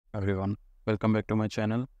Everyone, welcome back to my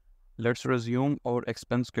channel. Let's resume our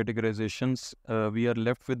expense categorizations. We are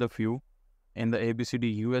left with a few in the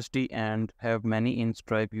ABCD USD and have many in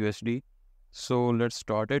Stripe USD. So let's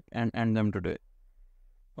start it and end them today.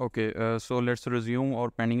 Okay, so let's resume our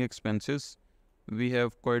pending expenses. We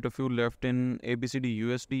have quite a few left in ABCD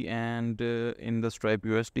USD and in the Stripe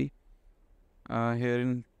USD. Here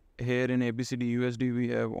in ABCD USD we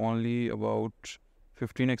have only about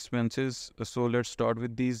 15 expenses. So let's start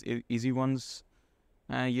with these easy ones.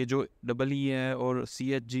 ये जो double E है और C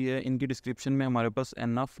H G है, इनकी description में हमारे पास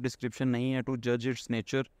enough description नहीं है टू जज इट्स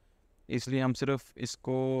नेचर, इसलिए हम सिर्फ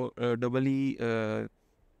इसको डबल ई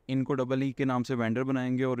इनको डबल ई के नाम से वेंडर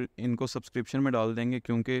बनाएंगे और इनको सब्सक्रिप्शन में डाल देंगे,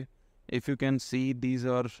 क्योंकि if you can see these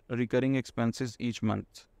are recurring expenses each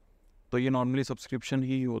month, तो ये नॉर्मली सब्सक्रिप्शन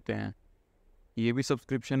ही होते हैं। ये भी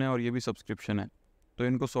सब्सक्रिप्शन है और ये भी सब्सक्रिप्शन है, तो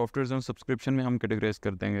इनको सॉफ्टवेयर एंड सब्सक्रिप्शन में हम कैटेगराइज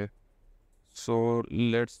कर देंगे। So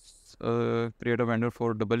let's create a vendor for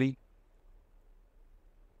double E.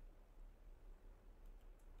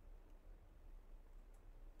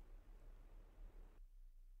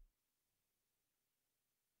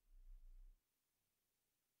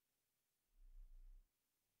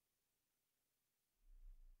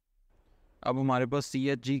 अब हमारे पास सी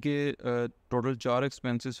एच जी के टोटल 4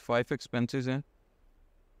 एक्सपेंसेस 5 एक्सपेंसेस हैं।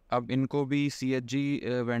 अब इनको भी सी एच जी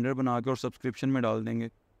वेंडर बना के और सब्सक्रिप्शन में डाल देंगे।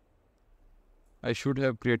 I should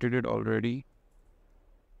have created it already.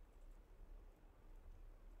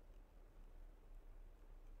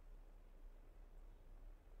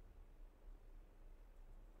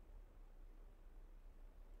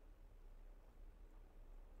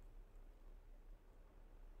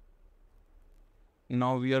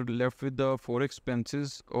 Now we are left with the 4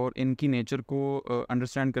 expenses, और इनकी नेचर को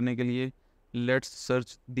अंडरस्टैंड करने के लिए let's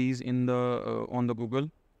search these in the on the Google.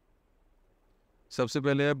 सबसे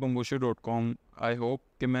पहले है bambushe.com। आई होप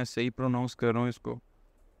कि मैं सही प्रोनाउंस कर रहा हूँ इसको।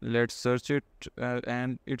 Let's search it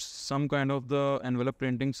and it's some kind of the envelope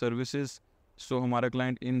printing services. सो हमारा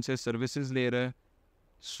क्लाइंट इनसे सर्विसेज ले रहा है।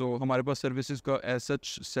 सो हमारे पास सर्विसेज का as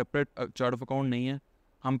such separate chart of account नहीं है।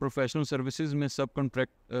 हम प्रोफेशनल सर्विसेज में सब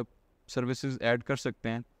कॉन्ट्रैक्ट सर्विसेज ऐड कर सकते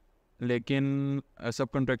हैं, लेकिन सब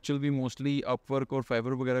कॉन्ट्रैक्चुअल भी मोस्टली अपवर्क और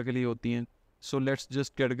फाइवर वगैरह के लिए होती हैं। So let's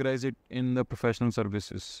just categorise it in the professional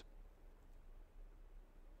services.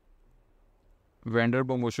 vendor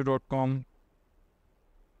bambushe.com,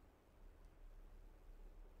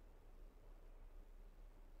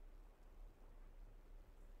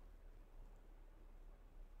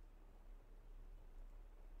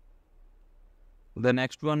 the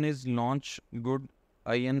next one is launch good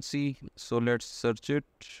inc. So let's search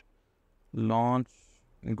it, launch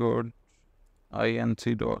good inc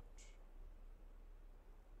dot.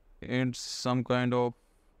 It's some kind of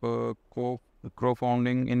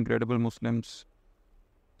crowdfunding incredible Muslims.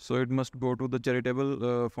 So it must go to the charitable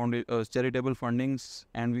charitable fundings,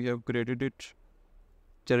 and we have created it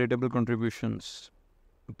charitable contributions.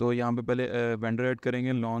 तो यहाँ पे पहले vendor add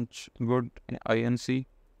करेंगे launch good INC।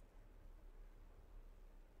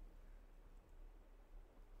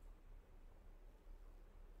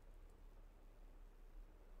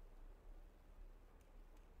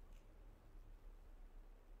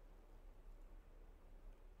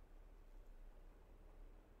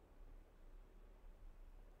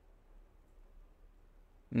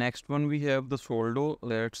 Next one we have the Soldo.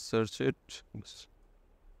 Let's search it.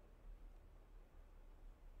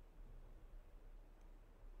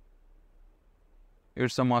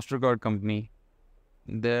 It's a MasterCard company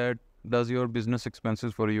that does your business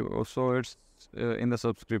expenses for you. Also, it's in the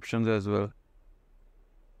subscriptions as well.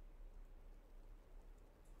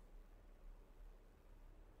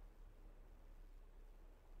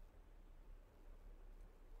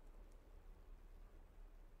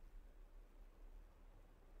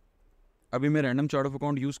 अभी मैं random chart of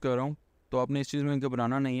account use कर रहा हूँ, तो आपने इस चीज़ में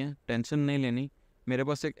घबराना नहीं है, टेंशन नहीं लेनी। मेरे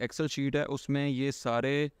पास एक एक्सेल शीट है, उसमें ये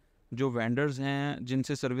सारे जो वेंडर्स हैं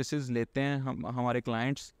जिनसे सर्विसेज लेते हैं हमारे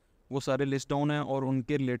क्लाइंट्स, वो सारे लिस्ट डाउन हैं, और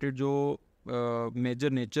उनके रिलेटेड जो मेजर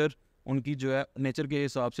नेचर उनकी जो है नेचर के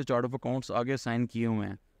हिसाब से चार्ट ऑफ अकाउंट्स आगे साइन किए हुए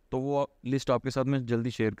हैं। तो वो लिस्ट आपके साथ मैं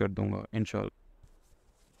जल्दी शेयर कर दूंगा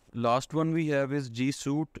इंशाल्लाह। Last one we have is G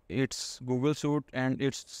Suite. It's Google Suite and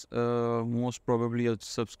it's most probably a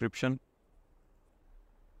subscription.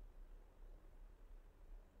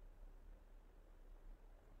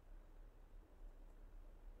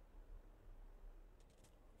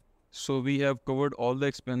 So we have covered all the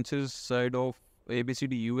expenses side of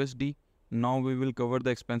ABCD USD. Now we will cover the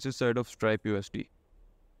expenses side of Stripe USD.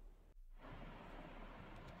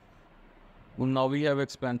 Now we have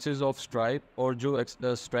expenses of stripe, और जो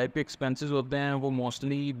stripe के expenses होते हैं वो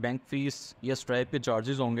mostly bank fees या stripe के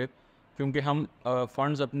charges होंगे, क्योंकि हम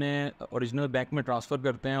फंड्स अपने ओरिजिनल बैंक में ट्रांसफ़र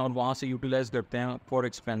करते हैं और वहाँ से यूटिलाइज़ करते हैं फॉर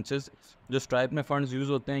एक्सपेंसेस। जो स्ट्राइप में फ़ंड्स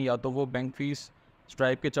यूज़ होते हैं या तो वो बैंक फ़ीस,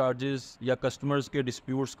 स्ट्राइप के चार्जेस या कस्टमर्स के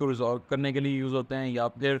डिस्प्यूट्स को रिजॉल्व करने के लिए यूज़ होते हैं, या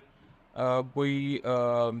फिर कोई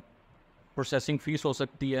प्रोसेसिंग फ़ीस हो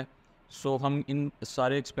सकती है। सो हम इन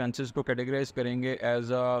सारे एक्सपेंसेस को कैटेगराइज करेंगे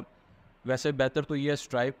एज अ, वैसे बेहतर तो ये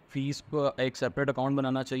स्ट्राइप फ़ीस को एक सेपरेट अकाउंट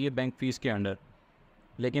बनाना चाहिए बैंक फ़ीस के अंडर,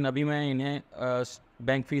 लेकिन अभी मैं इन्हें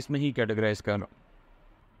बैंक फ़ीस में ही कैटेगराइज कर रहा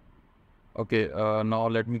हूँ। Okay, now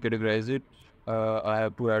let me categorise it. I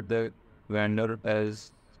have to add the vendor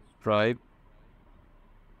as Stripe.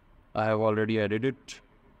 I have already added it.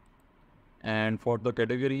 And for the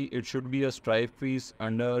category, it should be a Stripe fees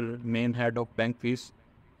under main head of bank fees.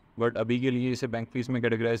 But अभी के लिए इसे bank fees में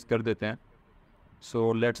categorize कर देते हैं. So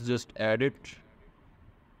let's just add it.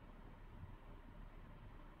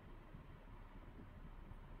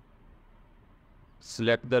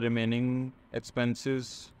 Select the remaining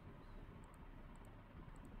expenses.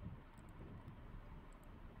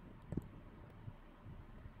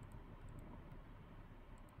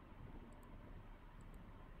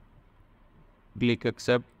 Click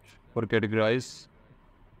accept for categorize.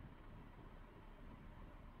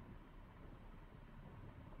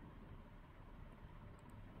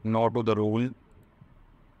 No to the rule.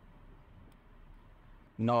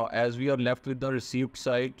 Now as we are left with the receipt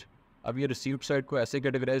side, अब ये receipt side को ऐसे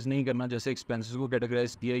categorize नहीं करना जैसे expenses को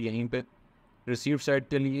categorize किया यहीं पे. receipt side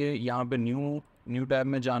के लिए यहाँ पे न्यू टैब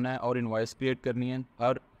में जाना है और invoice create करनी है.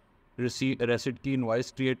 हर रेसिट की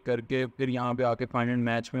invoice create करके फिर यहाँ पे आके find and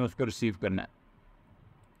match में उसको receive करना है.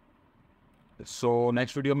 So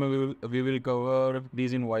next video में we will cover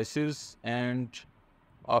these invoices, and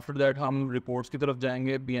after that हम reports की तरफ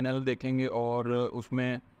जाएंगे, P&L देखेंगे और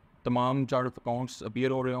उसमें तमाम चार्ट ऑफ अकाउंट्स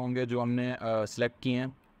अपीयर हो रहे होंगे जो हमने सेलेक्ट किए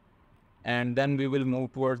हैं. And then we will move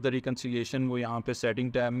towards the reconciliation. वो यहाँ पे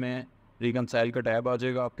सेटिंग टैब में रिकनसाइल का टैब आ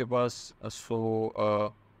जाएगा आपके पास. सो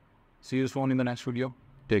सी you soon in the next video.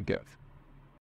 Take care.